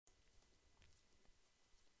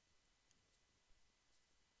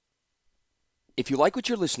If you like what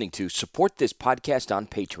you're listening to, support this podcast on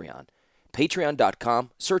Patreon. Patreon.com,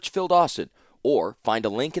 search Phil Dawson, or find a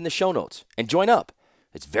link in the show notes and join up.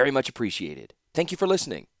 It's very much appreciated. Thank you for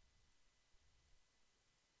listening.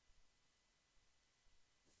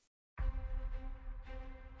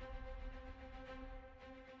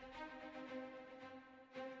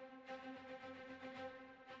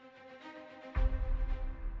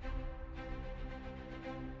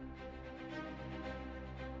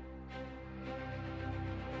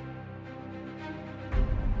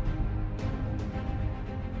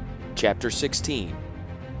 Chapter 16,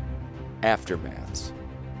 Aftermaths.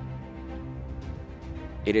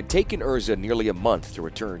 It had taken Urza nearly a month to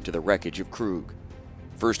return to the wreckage of Krug,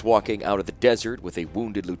 first walking out of the desert with a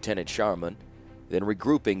wounded Lieutenant Sharman, then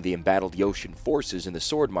regrouping the embattled Yoshin forces in the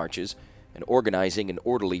sword marches and organizing an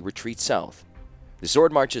orderly retreat south. The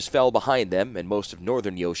sword marches fell behind them and most of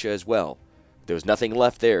northern Yosha as well. There was nothing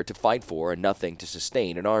left there to fight for and nothing to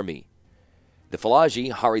sustain an army. The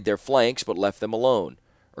Falaji hurried their flanks but left them alone.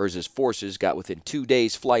 Urza's forces got within 2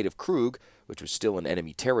 days' flight of Krug, which was still in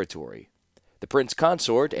enemy territory. The prince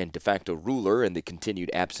consort and de facto ruler in the continued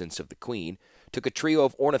absence of the queen took a trio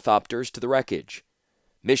of ornithopters to the wreckage.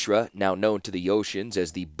 Mishra, now known to the Yoshins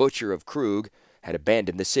as the Butcher of Krug, had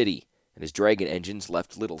abandoned the city, and his dragon engines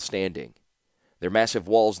left little standing. Their massive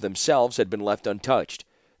walls themselves had been left untouched,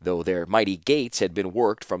 though their mighty gates had been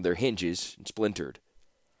worked from their hinges and splintered.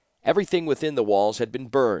 Everything within the walls had been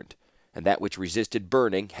burned, and that which resisted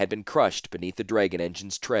burning had been crushed beneath the dragon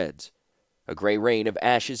engine's treads. A gray rain of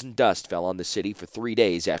ashes and dust fell on the city for 3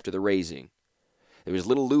 days after the razing. There was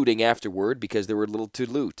little looting afterward because there were little to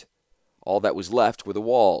loot. All that was left were the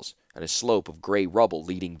walls, and a slope of gray rubble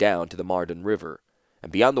leading down to the Mardan River,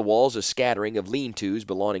 and beyond the walls a scattering of lean-tos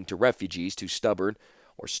belonging to refugees too stubborn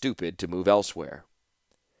or stupid to move elsewhere.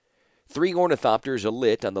 3 ornithopters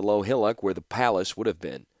alit on the low hillock where the palace would have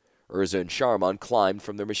been. Urza and Sharman climbed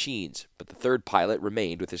from their machines, but the third pilot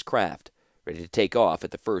remained with his craft, ready to take off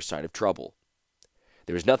at the first sign of trouble.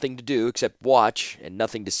 There was nothing to do except watch, and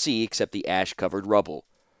nothing to see except the ash-covered rubble.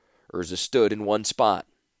 Urza stood in one spot,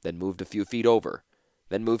 then moved a few feet over,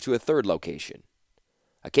 then moved to a third location.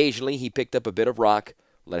 Occasionally he picked up a bit of rock,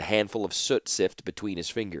 let a handful of soot sift between his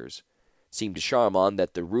fingers. It seemed to Sharman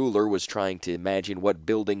that the ruler was trying to imagine what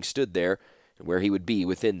building stood there and where he would be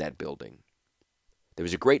within that building. There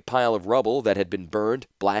was a great pile of rubble that had been burned,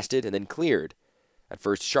 blasted, and then cleared. At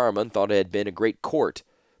first Sharman thought it had been a great court,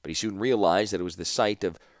 but he soon realized that it was the site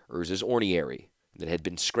of Urza's orniary that had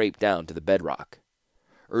been scraped down to the bedrock.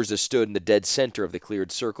 Urza stood in the dead center of the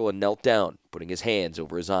cleared circle and knelt down, putting his hands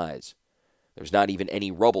over his eyes. There was not even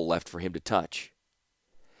any rubble left for him to touch.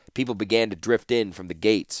 People began to drift in from the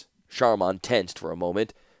gates. Sharman tensed for a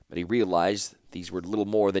moment, but he realized these were little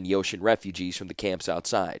more than Yoshin refugees from the camps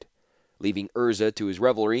outside. Leaving Urza to his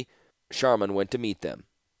revelry, Sharman went to meet them.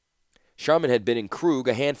 Sharman had been in Krug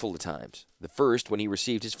a handful of times. The first when he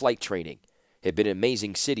received his flight training. It had been an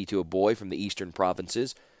amazing city to a boy from the eastern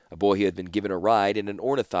provinces, a boy who had been given a ride in an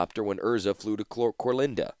ornithopter when Urza flew to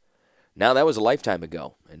Korlinda. Now that was a lifetime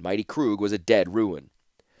ago, and mighty Krug was a dead ruin.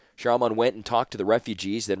 Sharman went and talked to the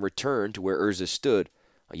refugees, then returned to where Urza stood,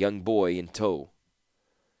 a young boy in tow.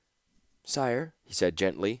 "Sire," he said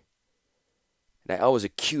gently. "And I always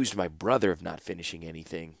accused my brother of not finishing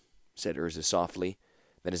anything," said Urza softly.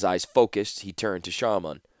 Then his eyes focused, he turned to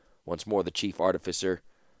Sharman. Once more the chief artificer.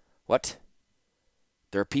 "What?"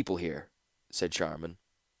 "There are people here," said Sharman.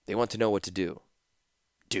 "They want to know what to do."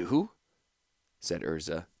 "Do?" said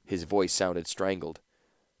Urza. His voice sounded strangled.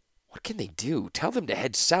 "What can they do? Tell them to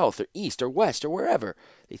head south or east or west or wherever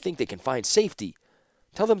they think they can find safety.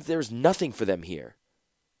 Tell them there's nothing for them here."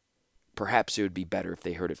 "Perhaps it would be better if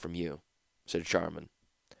they heard it from you," said Sharman.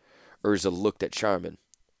 Urza looked at Sharman.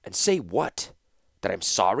 "And say what? That I'm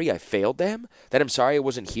sorry I failed them? That I'm sorry I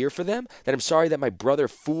wasn't here for them? That I'm sorry that my brother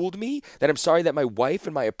fooled me? That I'm sorry that my wife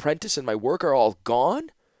and my apprentice and my work are all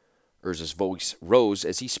gone?" Urza's voice rose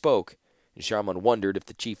as he spoke, and Sharman wondered if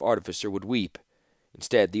the chief artificer would weep.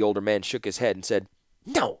 Instead, the older man shook his head and said,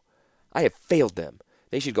 "No, I have failed them.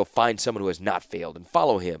 They should go find someone who has not failed and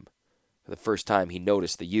follow him." For the first time he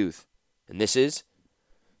noticed the youth. "And this is?"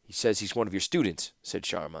 "He says he's one of your students," said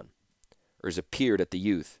Sharman. Urza peered at the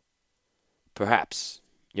youth. "Perhaps.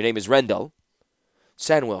 Your name is Rendell?"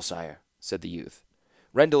 "Sanwell, sire," said the youth.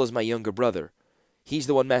 "Rendell is my younger brother. He's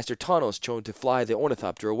the one Master Tanos chose to fly the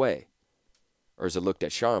ornithopter away." Urza looked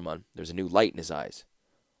at Sharman. There was a new light in his eyes.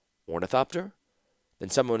 "Ornithopter? Then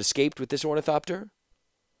someone escaped with this ornithopter?"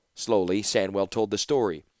 Slowly, Sanwell told the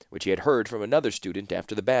story, which he had heard from another student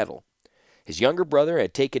after the battle. His younger brother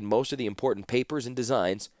had taken most of the important papers and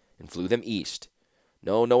designs and flew them east.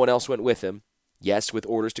 No one else went with him. Yes, with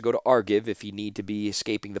orders to go to Argiv if he need to be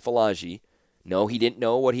escaping the Falaji. No, he didn't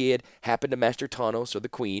know what had happened to Master Tanos or the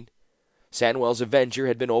Queen. Sanwell's Avenger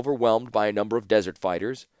had been overwhelmed by a number of desert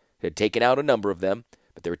fighters. It had taken out a number of them,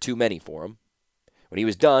 but there were too many for him. When he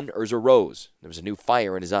was done, Urza rose. There was a new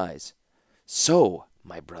fire in his eyes. "So,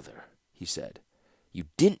 my brother," he said, "you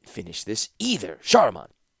didn't finish this either, Shahraman."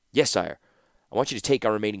 "Yes, sire. I want you to take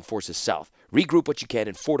our remaining forces south, regroup what you can,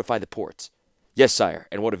 and fortify the ports." "Yes, sire.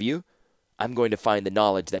 And what of you?" "I'm going to find the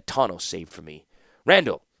knowledge that Tanos saved for me."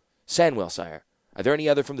 "Randall!" "Sanwell, sire. Are there any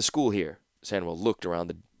other from the school here?" Sanwell looked around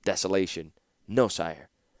the desolation. "No, sire."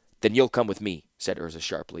 "Then you'll come with me," said Urza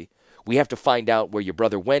sharply. "We have to find out where your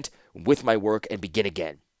brother went with my work and begin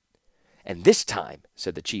again." "And this time,"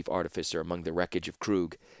 said the chief artificer among the wreckage of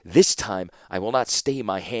Krug, "this time I will not stay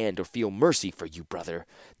my hand or feel mercy for you, brother.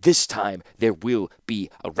 This time there will be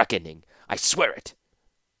a reckoning. I swear it."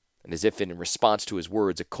 And as if in response to his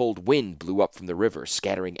words, a cold wind blew up from the river,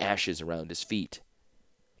 scattering ashes around his feet.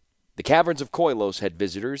 The caverns of Koilos had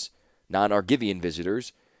visitors, non-Argivian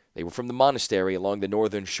visitors. They were from the monastery along the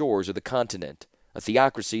northern shores of the continent, a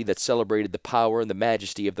theocracy that celebrated the power and the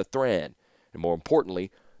majesty of the Thran, and more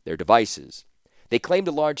importantly, their devices. They claimed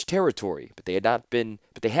a large territory, but they had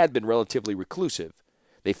been relatively reclusive.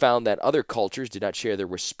 They found that other cultures did not share their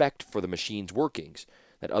respect for the machine's workings,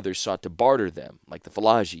 that others sought to barter them, like the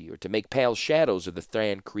Falaji, or to make pale shadows of the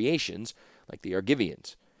Thran creations, like the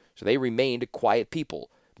Argivians. So they remained a quiet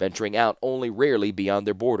people, venturing out only rarely beyond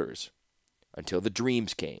their borders. Until the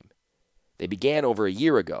dreams came. They began over a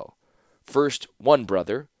year ago. First one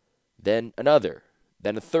brother, then another,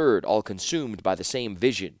 then a third, all consumed by the same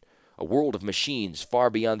vision, a world of machines far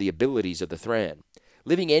beyond the abilities of the Thran,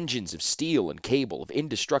 living engines of steel and cable, of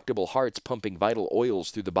indestructible hearts pumping vital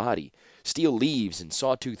oils through the body, steel leaves and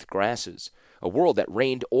sawtooth grasses, a world that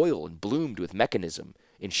rained oil and bloomed with mechanism.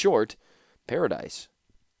 In short, paradise.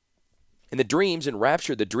 And the dreams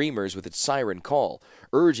enraptured the dreamers with its siren call,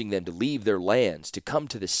 urging them to leave their lands, to come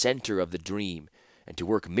to the center of the dream, and to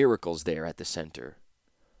work miracles there at the center.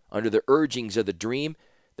 Under the urgings of the dream,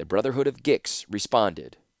 the Brotherhood of Gix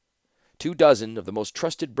responded. 24 of the most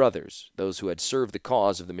trusted brothers, those who had served the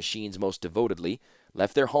cause of the machines most devotedly,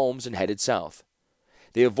 left their homes and headed south.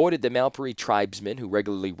 They avoided the Malpari tribesmen who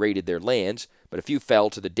regularly raided their lands, but a few fell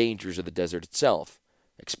to the dangers of the desert itself,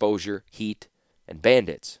 exposure, heat, and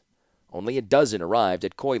bandits. Only 12 arrived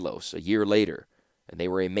at Koilos a year later, and they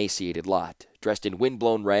were an emaciated lot, dressed in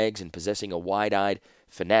wind-blown rags and possessing a wide-eyed,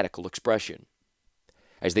 fanatical expression.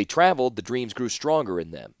 As they traveled, the dreams grew stronger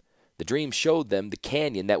in them. The dreams showed them the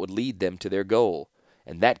canyon that would lead them to their goal,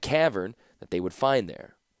 and that cavern that they would find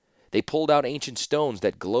there. They pulled out ancient stones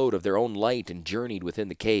that glowed of their own light and journeyed within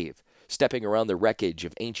the cave, stepping around the wreckage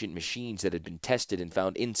of ancient machines that had been tested and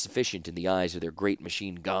found insufficient in the eyes of their great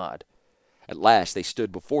machine god. At last they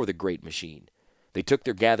stood before the great machine. They took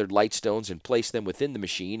their gathered light stones and placed them within the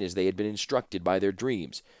machine as they had been instructed by their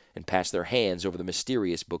dreams, and passed their hands over the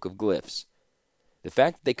mysterious book of glyphs. The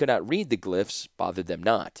fact that they could not read the glyphs bothered them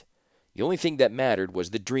not. The only thing that mattered was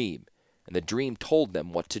the dream, and the dream told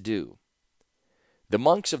them what to do. The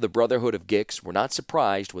monks of the Brotherhood of Gix were not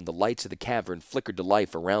surprised when the lights of the cavern flickered to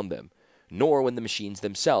life around them, nor when the machines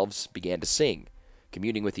themselves began to sing,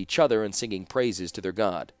 communing with each other and singing praises to their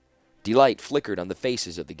god. Delight flickered on the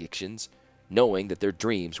faces of the Gixians, knowing that their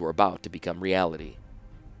dreams were about to become reality.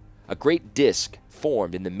 A great disk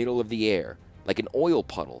formed in the middle of the air, like an oil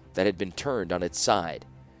puddle that had been turned on its side.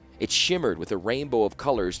 It shimmered with a rainbow of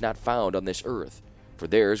colors not found on this earth, for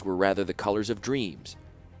theirs were rather the colors of dreams.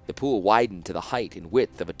 The pool widened to the height and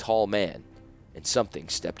width of a tall man, and something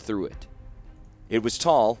stepped through it. It was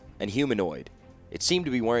tall and humanoid. It seemed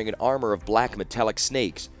to be wearing an armor of black metallic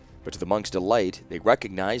snakes, but to the monks' delight, they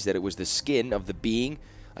recognized that it was the skin of the being,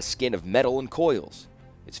 a skin of metal and coils.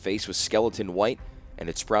 Its face was skeleton white, and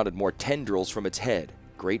it sprouted more tendrils from its head,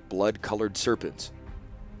 great blood-colored serpents.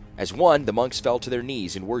 As one, the monks fell to their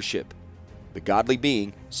knees in worship. The godly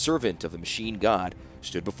being, servant of the machine god,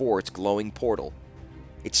 stood before its glowing portal.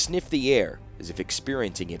 It sniffed the air, as if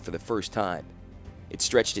experiencing it for the first time. It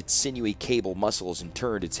stretched its sinewy cable muscles and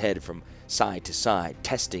turned its head from side to side,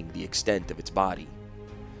 testing the extent of its body.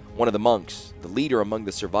 One of the monks, the leader among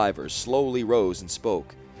the survivors, slowly rose and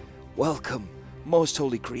spoke. "Welcome, most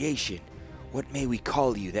holy creation. What may we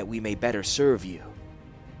call you that we may better serve you?"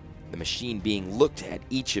 The machine being looked at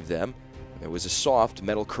each of them, and there was a soft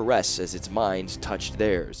metal caress as its minds touched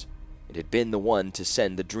theirs. It had been the one to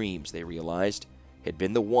send the dreams, they realized. It had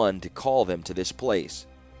been the one to call them to this place.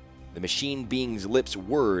 The machine being's lips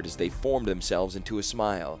whirred as they formed themselves into a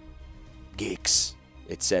smile. "Gix,"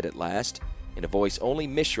 it said at last, in a voice only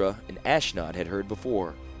Mishra and Ashnod had heard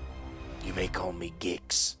before. You may call me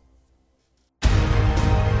Gix.